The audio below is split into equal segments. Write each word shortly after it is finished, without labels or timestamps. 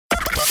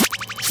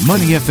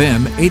Money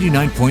FM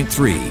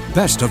 89.3,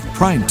 best of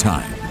prime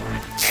time.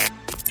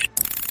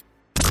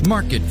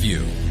 Market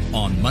View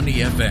on Money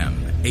FM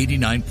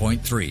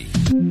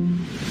 89.3.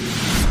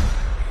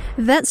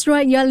 That's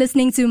right, you're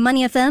listening to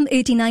Money FM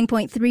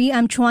 89.3.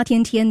 I'm Chua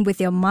Tian Tian with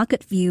your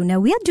Market View. Now,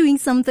 we are doing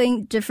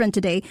something different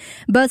today.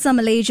 Bursa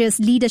Malaysia's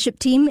leadership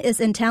team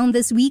is in town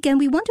this week, and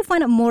we want to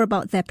find out more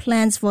about their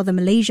plans for the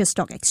Malaysia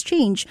Stock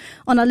Exchange.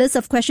 On our list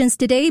of questions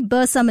today,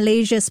 Bursa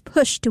Malaysia's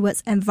push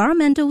towards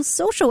environmental,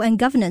 social and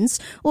governance,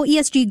 or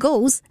ESG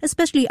goals,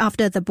 especially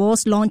after the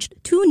boss launched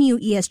 2 new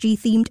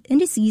ESG-themed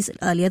indices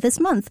earlier this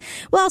month.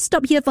 Well, I'll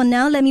stop here for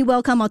now. Let me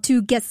welcome our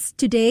 2 guests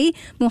today,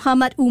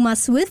 Muhammad Umar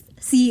Swith,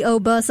 CEO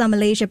Bursa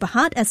Malaysia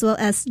Berhad, as well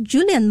as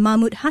Julian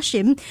Mahmud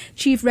Hashim,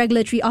 Chief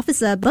Regulatory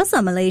Officer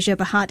Bursa Malaysia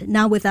Berhad,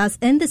 now with us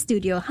in the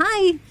studio.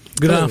 Hi.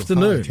 Good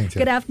afternoon. Hi,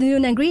 good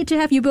afternoon, and great to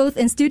have you both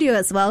in studio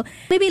as well.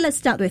 Maybe let's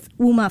start with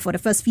Umar for the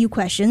first few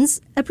questions.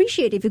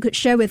 Appreciate if you could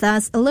share with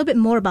us a little bit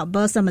more about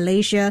Bursa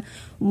Malaysia,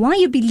 why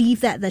you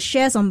believe that the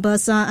shares on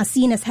Bursa are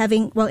seen as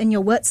having, well, in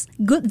your words,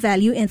 good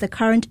value in the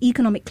current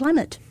economic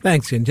climate.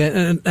 Thanks,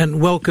 Jen,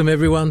 and welcome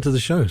everyone to the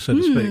show, so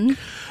to speak.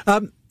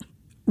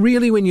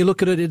 Really, when you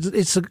look at it,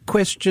 it's a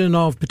question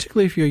of,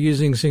 particularly if you're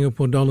using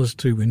Singapore dollars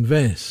to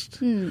invest,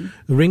 the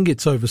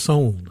ringgit's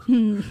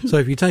oversold. So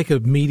if you take a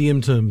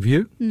medium-term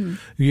view,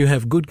 you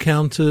have good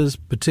counters,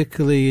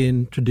 particularly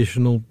in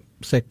traditional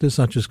sectors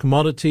such as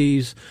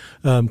commodities,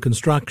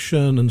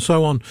 construction and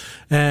so on.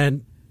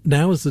 And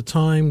now is the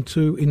time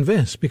to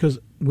invest because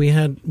we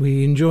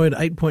enjoyed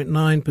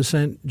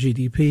 8.9%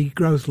 GDP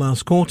growth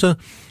last quarter.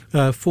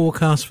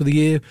 Forecast for the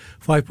year,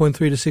 5.3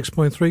 to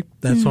 6.3.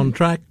 That's on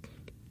track.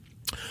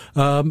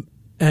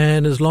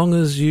 And as long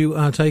as you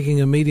are taking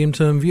a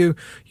medium-term view,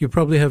 you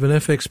probably have an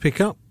FX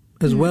pickup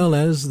as well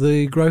as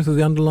the growth of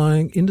the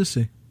underlying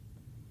indice.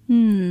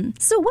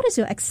 So what is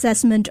your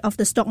assessment of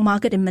the stock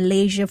market in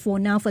Malaysia for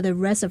the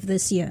rest of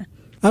this year?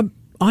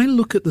 I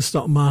look at the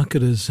stock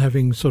market as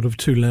having sort of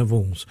 2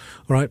 levels,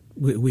 right?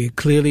 We're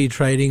clearly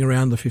trading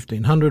around the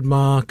 1,500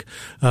 mark.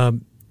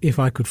 If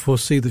I could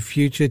foresee the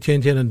future,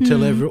 Tian Tian, and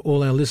tell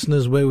all our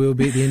listeners where we'll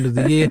be at the end of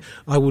the year,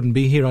 I wouldn't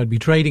be here. I'd be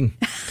trading.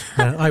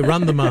 I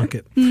run the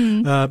market.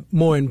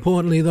 More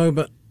importantly, though,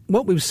 but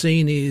what we've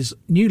seen is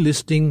new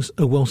listings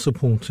are well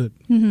supported.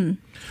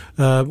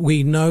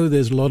 We know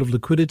there's a lot of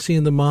liquidity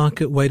in the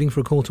market waiting for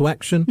a call to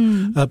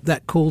action.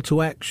 That call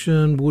to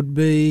action would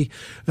be,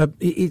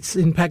 it's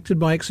impacted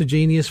by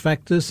exogenous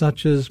factors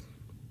such as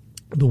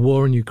the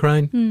war in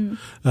Ukraine,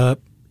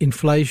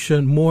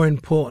 inflation. More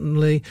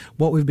importantly,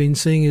 what we've been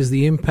seeing is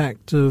the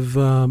impact of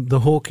the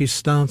hawkish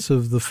stance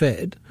of the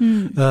Fed,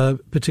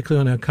 particularly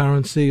on our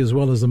currency as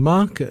well as the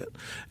market,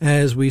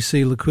 as we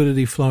see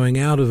liquidity flowing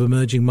out of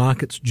emerging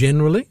markets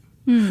generally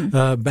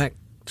back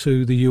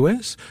to the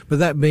US. But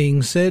that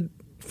being said,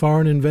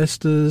 foreign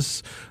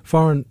investors,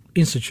 foreign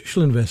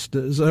institutional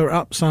investors are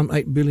up some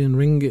 8 billion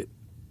ringgit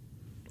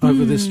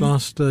over this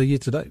last year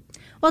to date.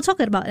 Well,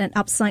 talking about an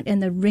upside in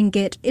the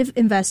ringgit, if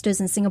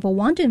investors in Singapore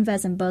want to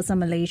invest in Bursa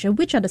Malaysia,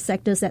 which are the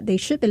sectors that they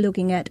should be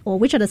looking at, or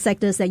which are the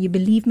sectors that you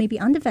believe may be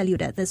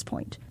undervalued at this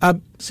point?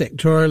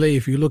 Sectorally,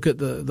 if you look at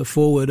the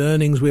forward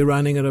earnings, we're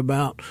running at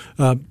about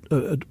a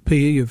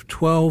PE of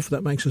 12.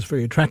 That makes us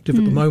very attractive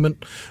at the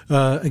moment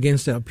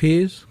against our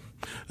peers.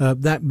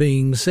 That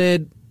being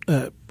said,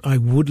 I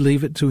would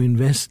leave it to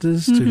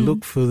investors to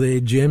look for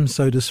their gems,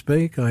 so to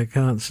speak. I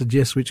can't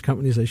suggest which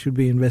companies they should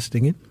be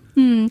investing in.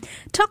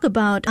 Talk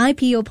about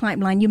IPO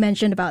pipeline. You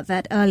mentioned about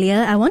that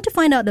earlier. I want to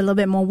find out a little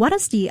bit more. What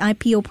is the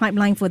IPO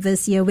pipeline for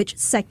this year? Which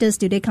sectors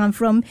do they come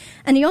from?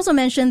 And you also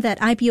mentioned that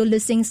IPO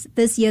listings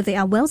this year, they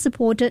are well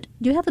supported.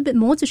 Do you have a bit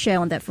more to share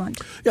on that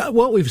front? Yeah,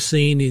 what we've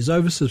seen is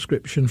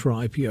oversubscription for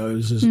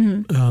IPOs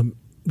is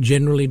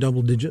generally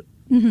double digit.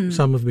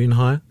 Some have been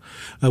higher.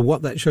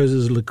 What that shows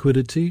is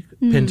liquidity,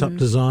 pent-up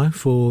desire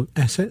for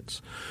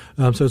assets.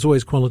 So it's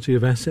always quality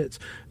of assets.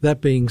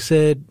 That being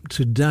said,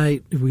 to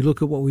date, if we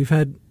look at what we've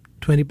had,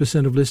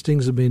 20% of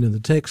listings have been in the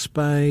tech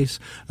space.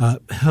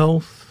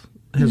 Health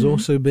has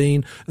also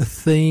been a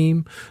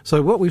theme.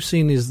 So what we've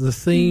seen is the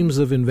themes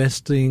of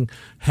investing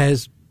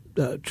has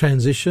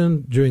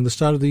transitioned. During the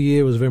start of the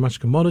year was very much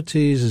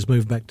commodities, has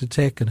moved back to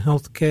tech and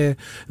healthcare.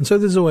 And so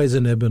there's always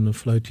an ebb and a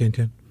flow, Tian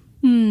Tian.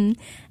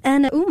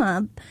 And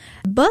Umar,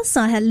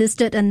 Bursa had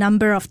listed a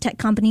number of tech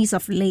companies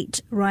of late,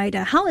 right?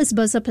 How is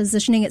Bursa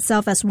positioning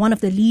itself as one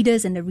of the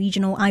leaders in the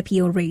regional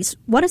IPO race?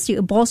 What is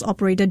the boss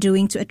operator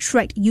doing to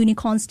attract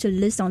unicorns to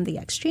list on the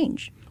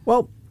exchange?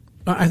 Well,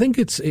 I think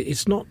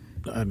it's not,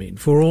 I mean,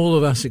 for all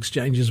of us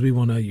exchanges, we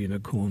want our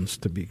unicorns,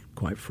 to be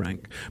quite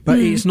frank. But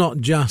it's not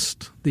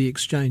just the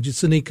exchange,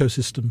 it's an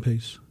ecosystem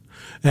piece.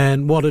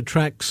 And what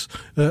attracts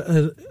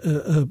a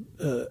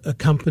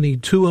company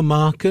to a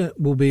market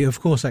will be,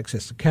 of course,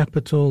 access to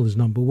capital is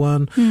number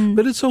one,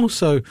 but it's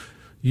also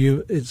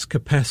its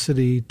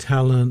capacity,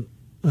 talent,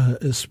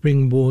 a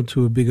springboard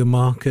to a bigger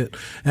market.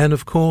 And,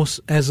 of course,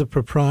 as a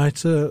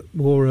proprietor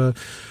or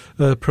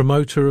a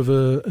promoter of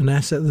an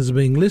asset that's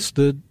being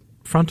listed,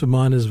 front of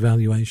mind is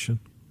valuation.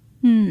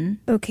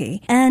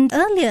 Okay. And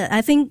earlier,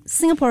 I think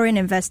Singaporean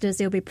investors,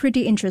 they'll be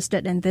pretty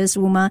interested in this,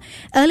 Uma.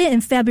 Earlier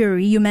in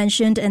February, you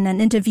mentioned in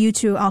an interview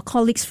to our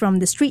colleagues from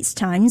the Straits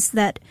Times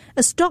that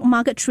a stock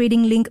market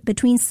trading link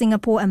between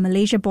Singapore and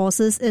Malaysia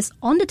bourses is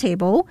on the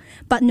table,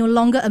 but no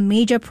longer a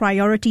major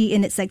priority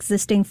in its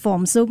existing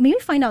form. So maybe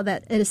find out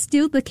that it is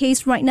still the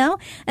case right now.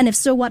 And if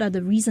so, what are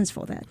the reasons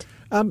for that?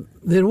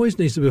 There always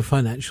needs to be a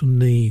financial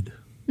need.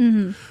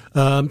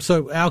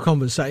 So our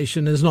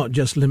conversation is not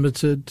just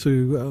limited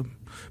to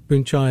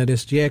Boon Chye and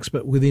SGX,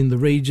 but within the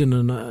region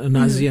and an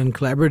ASEAN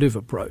collaborative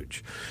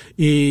approach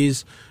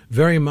is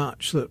very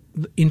much that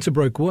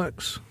Interbroke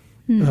works.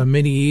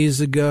 Many years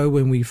ago,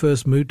 when we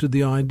first moved to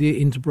the idea,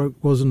 Interbroke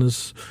wasn't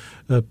as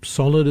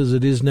solid as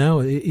it is now.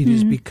 It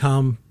has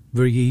become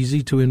very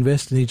easy to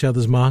invest in each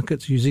other's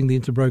markets using the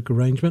Interbroke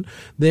arrangement.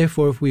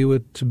 Therefore, if we were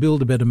to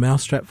build a better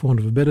mousetrap, for want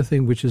of a better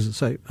thing, which is,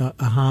 say,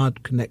 a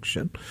hard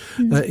connection,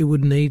 it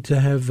would need to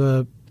have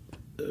a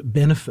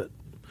benefit.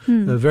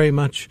 Very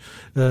much,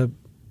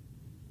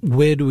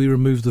 where do we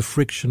remove the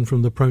friction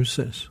from the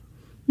process?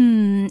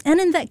 And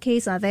in that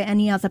case, are there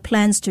any other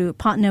plans to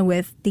partner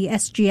with the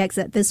SGX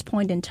at this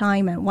point in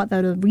time, and what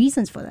are the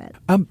reasons for that?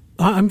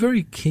 I'm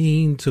very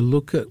keen to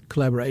look at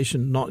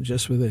collaboration, not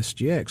just with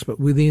SGX, but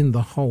within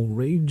the whole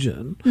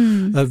region,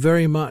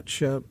 very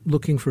much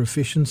looking for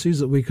efficiencies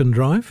that we can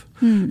drive.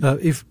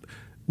 If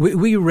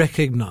we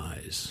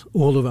recognise,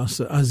 all of us,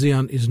 that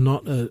ASEAN is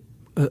not a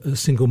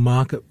single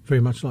market,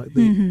 very much like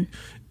the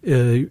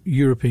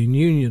European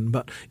Union,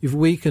 but if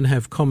we can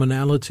have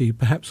commonality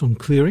perhaps on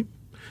clearing,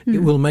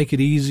 it will make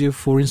it easier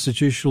for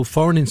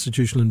foreign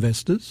institutional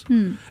investors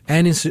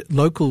and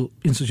local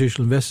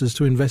institutional investors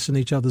to invest in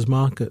each other's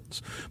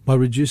markets by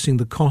reducing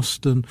the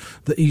cost and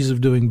the ease of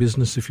doing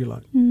business, if you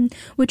like.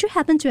 Would you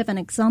happen to have an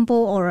example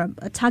or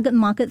a target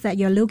market that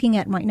you're looking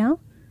at right now?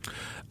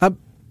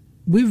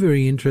 We're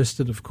very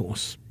interested, of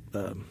course,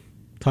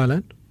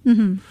 Thailand.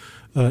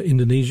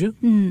 Indonesia.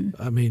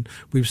 I mean,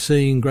 we've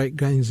seen great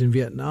gains in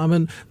Vietnam,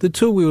 and the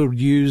tool we will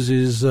use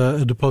is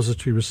a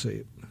depository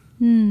receipt.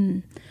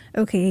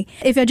 Okay.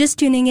 If you're just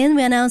tuning in,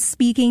 we're now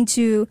speaking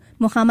to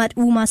Muhammad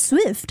Umar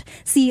Swift,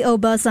 CEO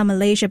Bursa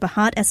Malaysia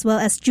Berhad, as well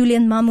as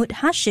Julian Mahmud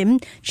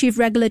Hashim, Chief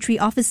Regulatory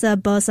Officer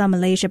Bursa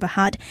Malaysia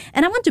Berhad.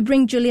 And I want to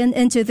bring Julian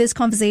into this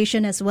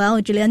conversation as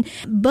well. Julian,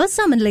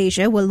 Bursa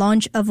Malaysia will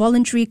launch a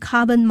voluntary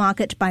carbon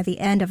market by the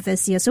end of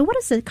this year. So what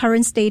is the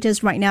current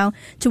status right now?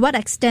 To what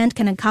extent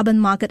can a carbon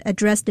market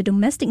address the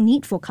domestic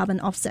need for carbon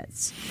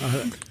offsets?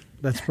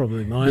 That's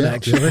probably mine,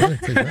 actually.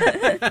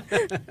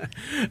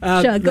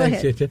 Sure, go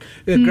ahead.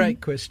 Great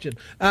question.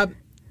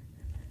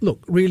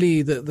 Look,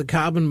 really, the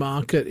carbon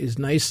market is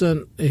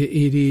nascent.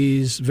 It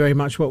is very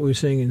much what we're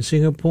seeing in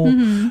Singapore.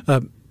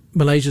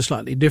 Malaysia is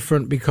slightly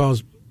different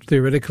because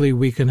theoretically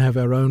we can have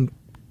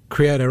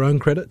create our own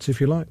credits,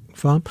 if you like,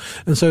 farm.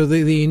 And so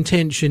the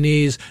intention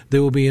is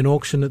there will be an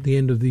auction at the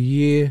end of the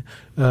year.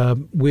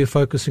 We're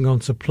focusing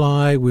on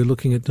supply. We're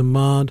looking at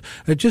demand,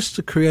 just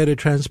to create a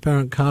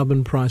transparent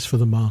carbon price for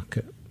the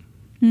market.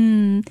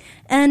 And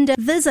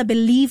this, I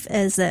believe,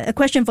 is a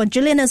question for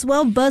Julian as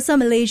well. Bursa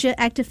Malaysia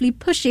actively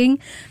pushing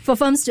for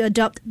firms to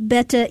adopt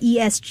better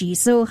ESG.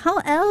 So how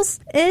else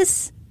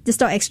is the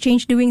stock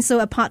exchange doing so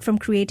apart from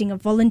creating a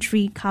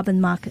voluntary carbon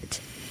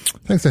market?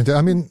 Thanks, Santa.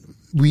 I mean,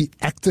 we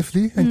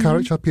actively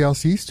encourage our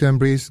PLCs to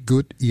embrace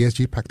good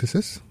ESG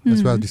practices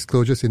as well as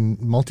disclosures in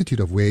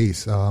multitude of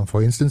ways.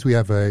 For instance, we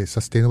have a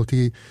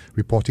sustainability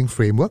reporting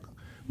framework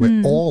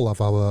where all of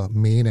our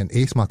main and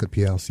ACE market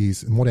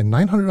PLCs, more than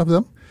 900 of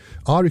them,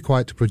 are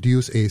required to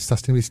produce a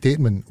sustainability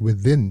statement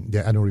within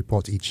their annual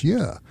reports each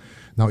year.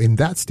 Now, in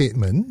that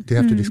statement, they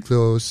have to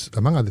disclose,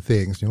 among other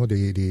things,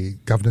 the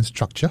governance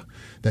structure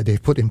that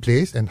they've put in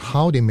place and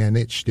how they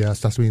manage their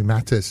sustainability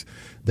matters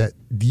that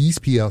these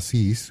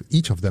PLCs,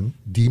 each of them,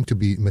 deem to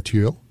be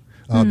material,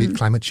 be it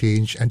climate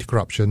change,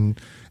 anti-corruption,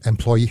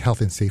 employee health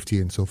and safety,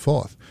 and so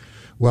forth.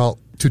 Well,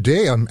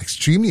 today I'm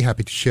extremely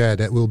happy to share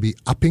that we'll be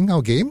upping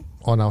our game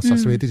on our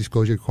sustainability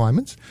disclosure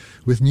requirements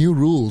with new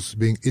rules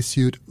being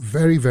issued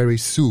very, very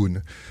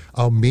soon.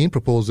 Our main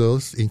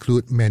proposals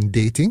include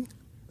mandating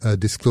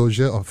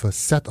disclosure of a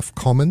set of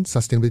common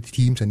sustainability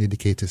themes and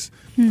indicators.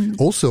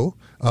 Also,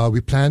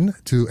 we plan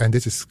to, and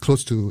this is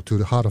close to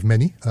the heart of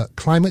many,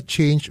 climate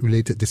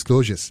change-related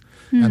disclosures.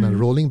 And on a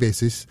rolling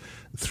basis,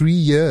 3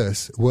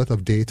 years' worth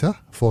of data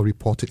for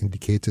reported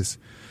indicators.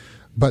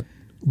 But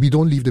we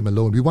don't leave them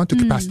alone. We want to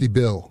capacity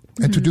build.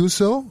 And to do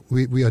so,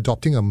 we are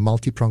adopting a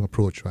multi-pronged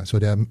approach. Right? So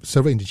there are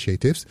several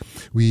initiatives.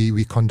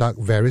 We conduct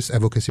various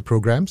advocacy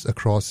programs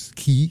across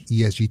key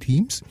ESG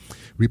themes.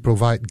 We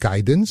provide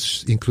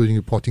guidance, including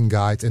reporting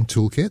guides and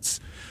toolkits.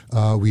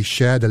 We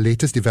share the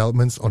latest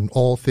developments on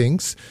all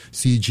things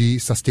CG,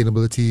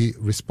 sustainability,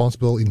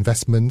 responsible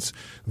investments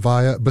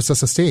via Bursa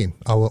Sustain,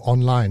 our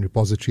online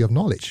repository of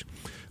knowledge.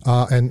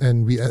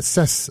 And we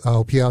assess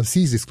our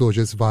PLC's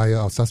disclosures via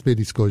our sustainability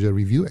disclosure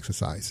review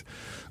exercise.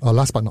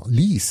 Last but not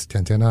least,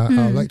 Tantana,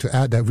 I would like to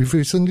add that we've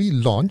recently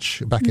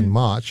launched, back in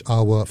March,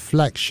 our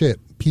flagship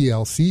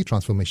PLC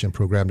transformation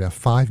program. There are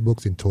 5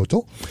 books in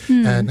total,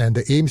 and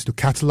the aim is to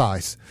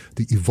catalyze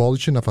the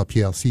evolution of our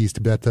PLCs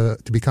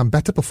to become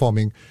better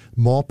performing,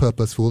 more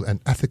purposeful and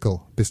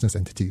ethical business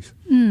entities.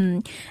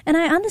 And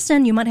I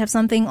understand you might have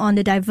something on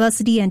the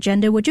diversity and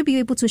gender. Would you be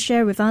able to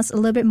share with us a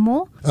little bit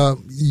more?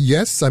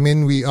 Yes, I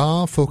mean, we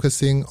are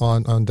focusing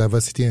on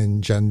diversity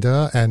and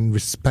gender, and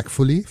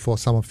respectfully for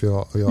some of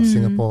your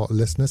Singapore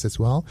listeners as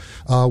well.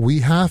 We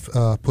have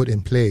put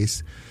in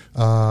place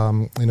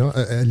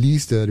at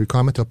least the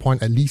requirement to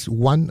appoint at least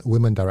one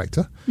women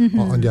director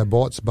on their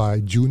boards by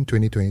June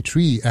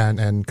 2023,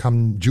 and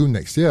come June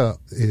next year,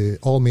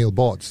 all male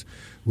boards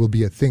will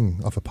be a thing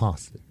of the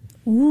past.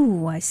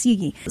 Ooh, I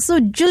see.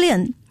 So,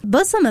 Julian,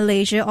 Bursa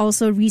Malaysia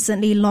also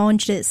recently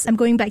launched its, I'm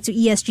going back to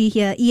ESG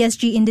here,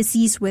 ESG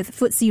indices with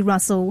FTSE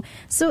Russell.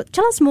 So,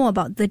 tell us more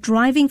about the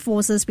driving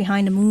forces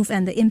behind the move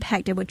and the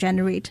impact it would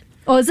generate.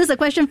 Or is this a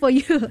question for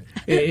you,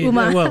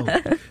 Umar? Well,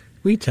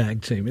 we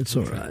tag team. It's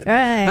all right.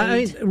 Right. I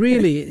mean,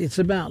 really, it's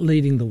about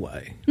leading the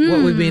way.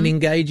 What we've been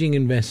engaging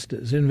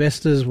investors.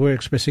 Investors were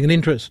expressing an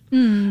interest,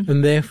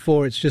 and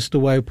therefore it's just a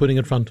way of putting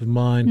it front of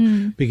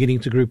mind,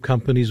 beginning to group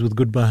companies with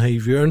good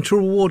behaviour and to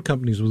reward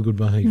companies with good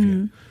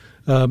behaviour.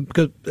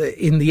 Because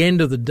in the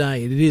end of the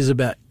day, it is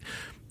about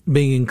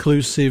being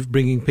inclusive,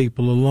 bringing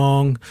people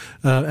along.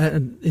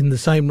 And in the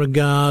same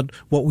regard,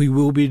 what we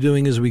will be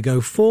doing as we go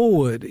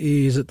forward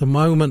is, at the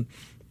moment,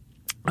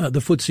 the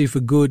FTSE for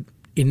Good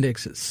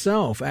index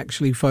itself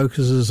actually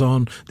focuses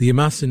on the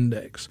IMAS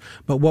index.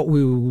 But what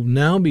we will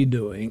now be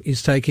doing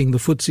is taking the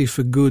FTSE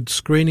for Good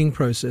screening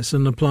process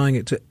and applying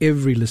it to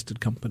every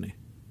listed company,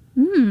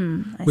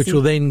 which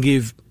will then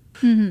give...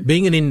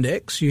 Being an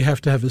index, you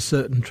have to have a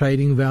certain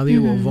trading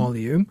value or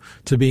volume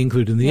to be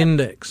included in the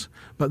index.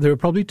 But there are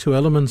probably 2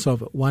 elements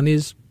of it. One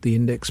is the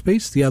index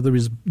piece, the other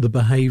is the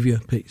behaviour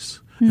piece,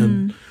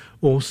 and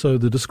also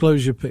the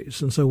disclosure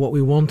piece. And so what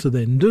we want to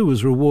then do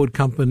is reward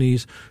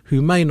companies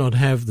who may not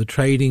have the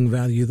trading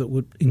value that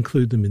would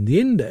include them in the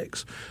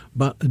index,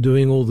 but are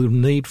doing all the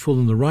needful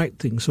and the right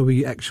things. So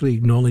we actually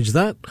acknowledge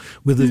that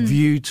with a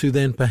view to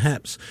then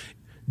perhaps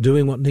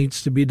doing what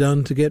needs to be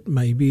done to get,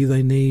 maybe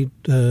they need...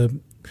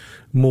 to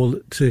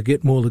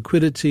get more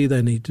liquidity,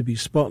 they need to be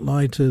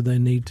spotlighted, they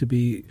need to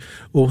be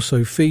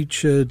also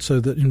featured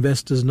so that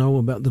investors know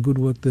about the good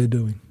work they're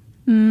doing.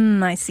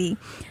 I see.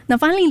 Now,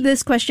 finally,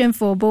 this question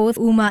for both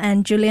Umar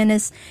and Julian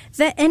is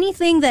there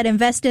anything that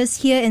investors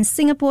here in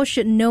Singapore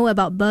should know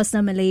about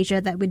Bursa Malaysia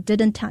that we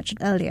didn't touch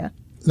earlier?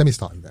 Let me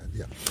start with that.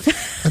 Yeah,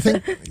 I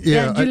think.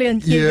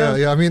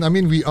 Julian. I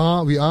mean, we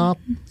are,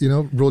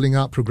 rolling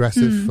out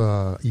progressive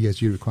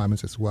ESG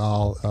requirements as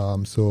well.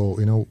 So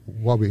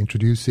what we're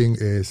introducing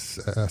is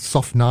a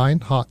soft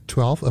 9, hard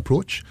 12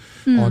 approach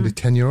on the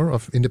tenure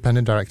of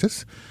independent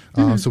directors.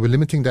 So we're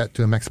limiting that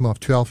to a maximum of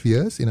 12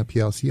 years in a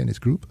PLC and its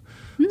group.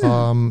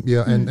 And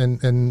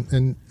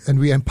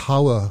we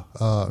empower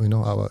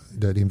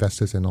the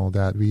investors and all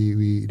that.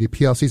 The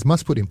PLCs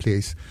must put in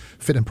place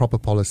fit and proper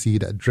policy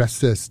that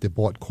addresses the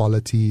board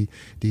quality,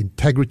 the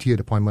integrity of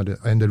the appointment,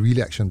 and the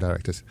re-election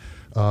directors.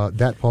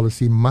 That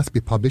policy must be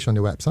published on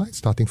their website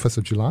starting 1st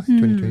of July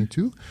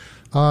 2022.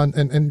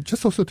 And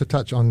just also to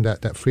touch on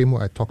that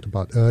framework I talked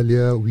about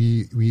earlier,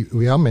 we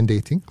are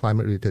mandating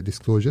climate-related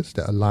disclosures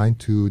that align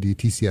to the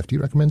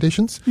TCFD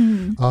recommendations.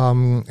 And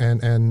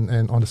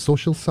on the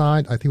social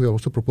side, I think we're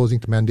also proposing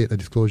to mandate a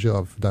disclosure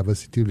of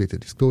diversity-related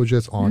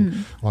disclosures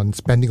on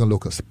spending on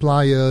local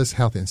suppliers,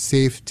 health and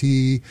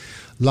safety.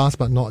 Last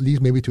but not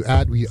least, maybe to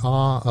add, we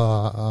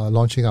are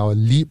launching our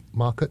LEAP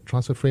market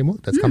transfer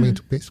framework that's coming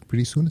into place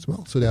pretty soon as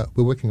well. So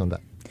we're working on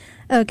that.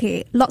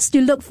 Okay, lots to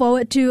look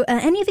forward to.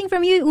 Anything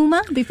from you,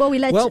 Umar, before we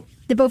let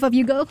the both of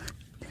you go?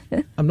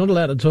 I'm not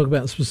allowed to talk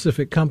about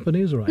specific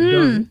companies, or I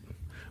don't.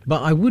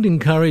 But I would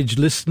encourage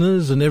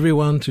listeners and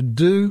everyone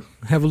to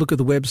have a look at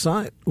the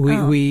website.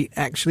 We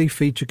actually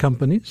feature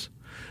companies.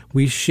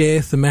 We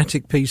share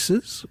thematic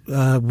pieces.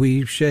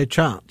 We share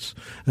charts.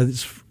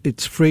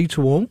 It's free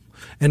to all.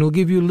 And will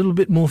give you a little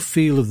bit more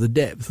feel of the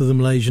depth of the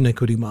Malaysian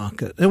equity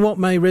market and what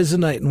may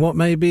resonate and what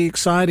may be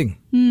exciting.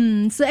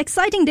 So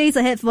exciting days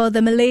ahead for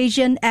the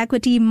Malaysian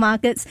equity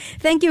markets.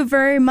 Thank you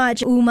very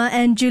much, Umar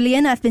and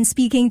Julian. I've been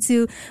speaking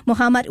to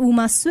Muhammad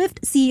Umar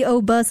Swift,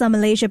 CEO Bursa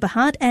Malaysia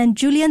Berhad, and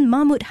Julian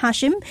Mahmud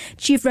Hashim,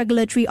 Chief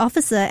Regulatory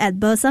Officer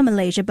at Bursa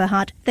Malaysia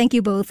Berhad. Thank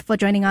you both for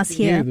joining us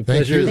here.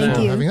 Thank you for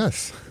having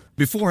us.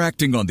 Before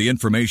acting on the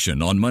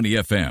information on Money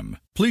FM,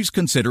 please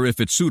consider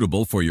if it's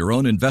suitable for your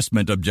own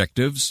investment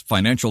objectives,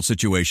 financial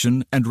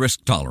situation, and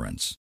risk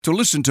tolerance. To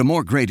listen to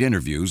more great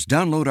interviews,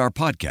 download our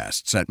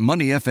podcasts at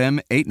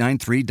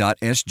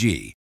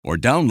moneyfm893.sg or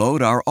download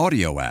our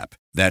audio app.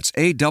 That's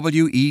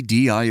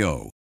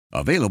AWEDIO.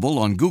 Available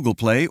on Google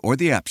Play or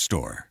the App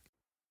Store.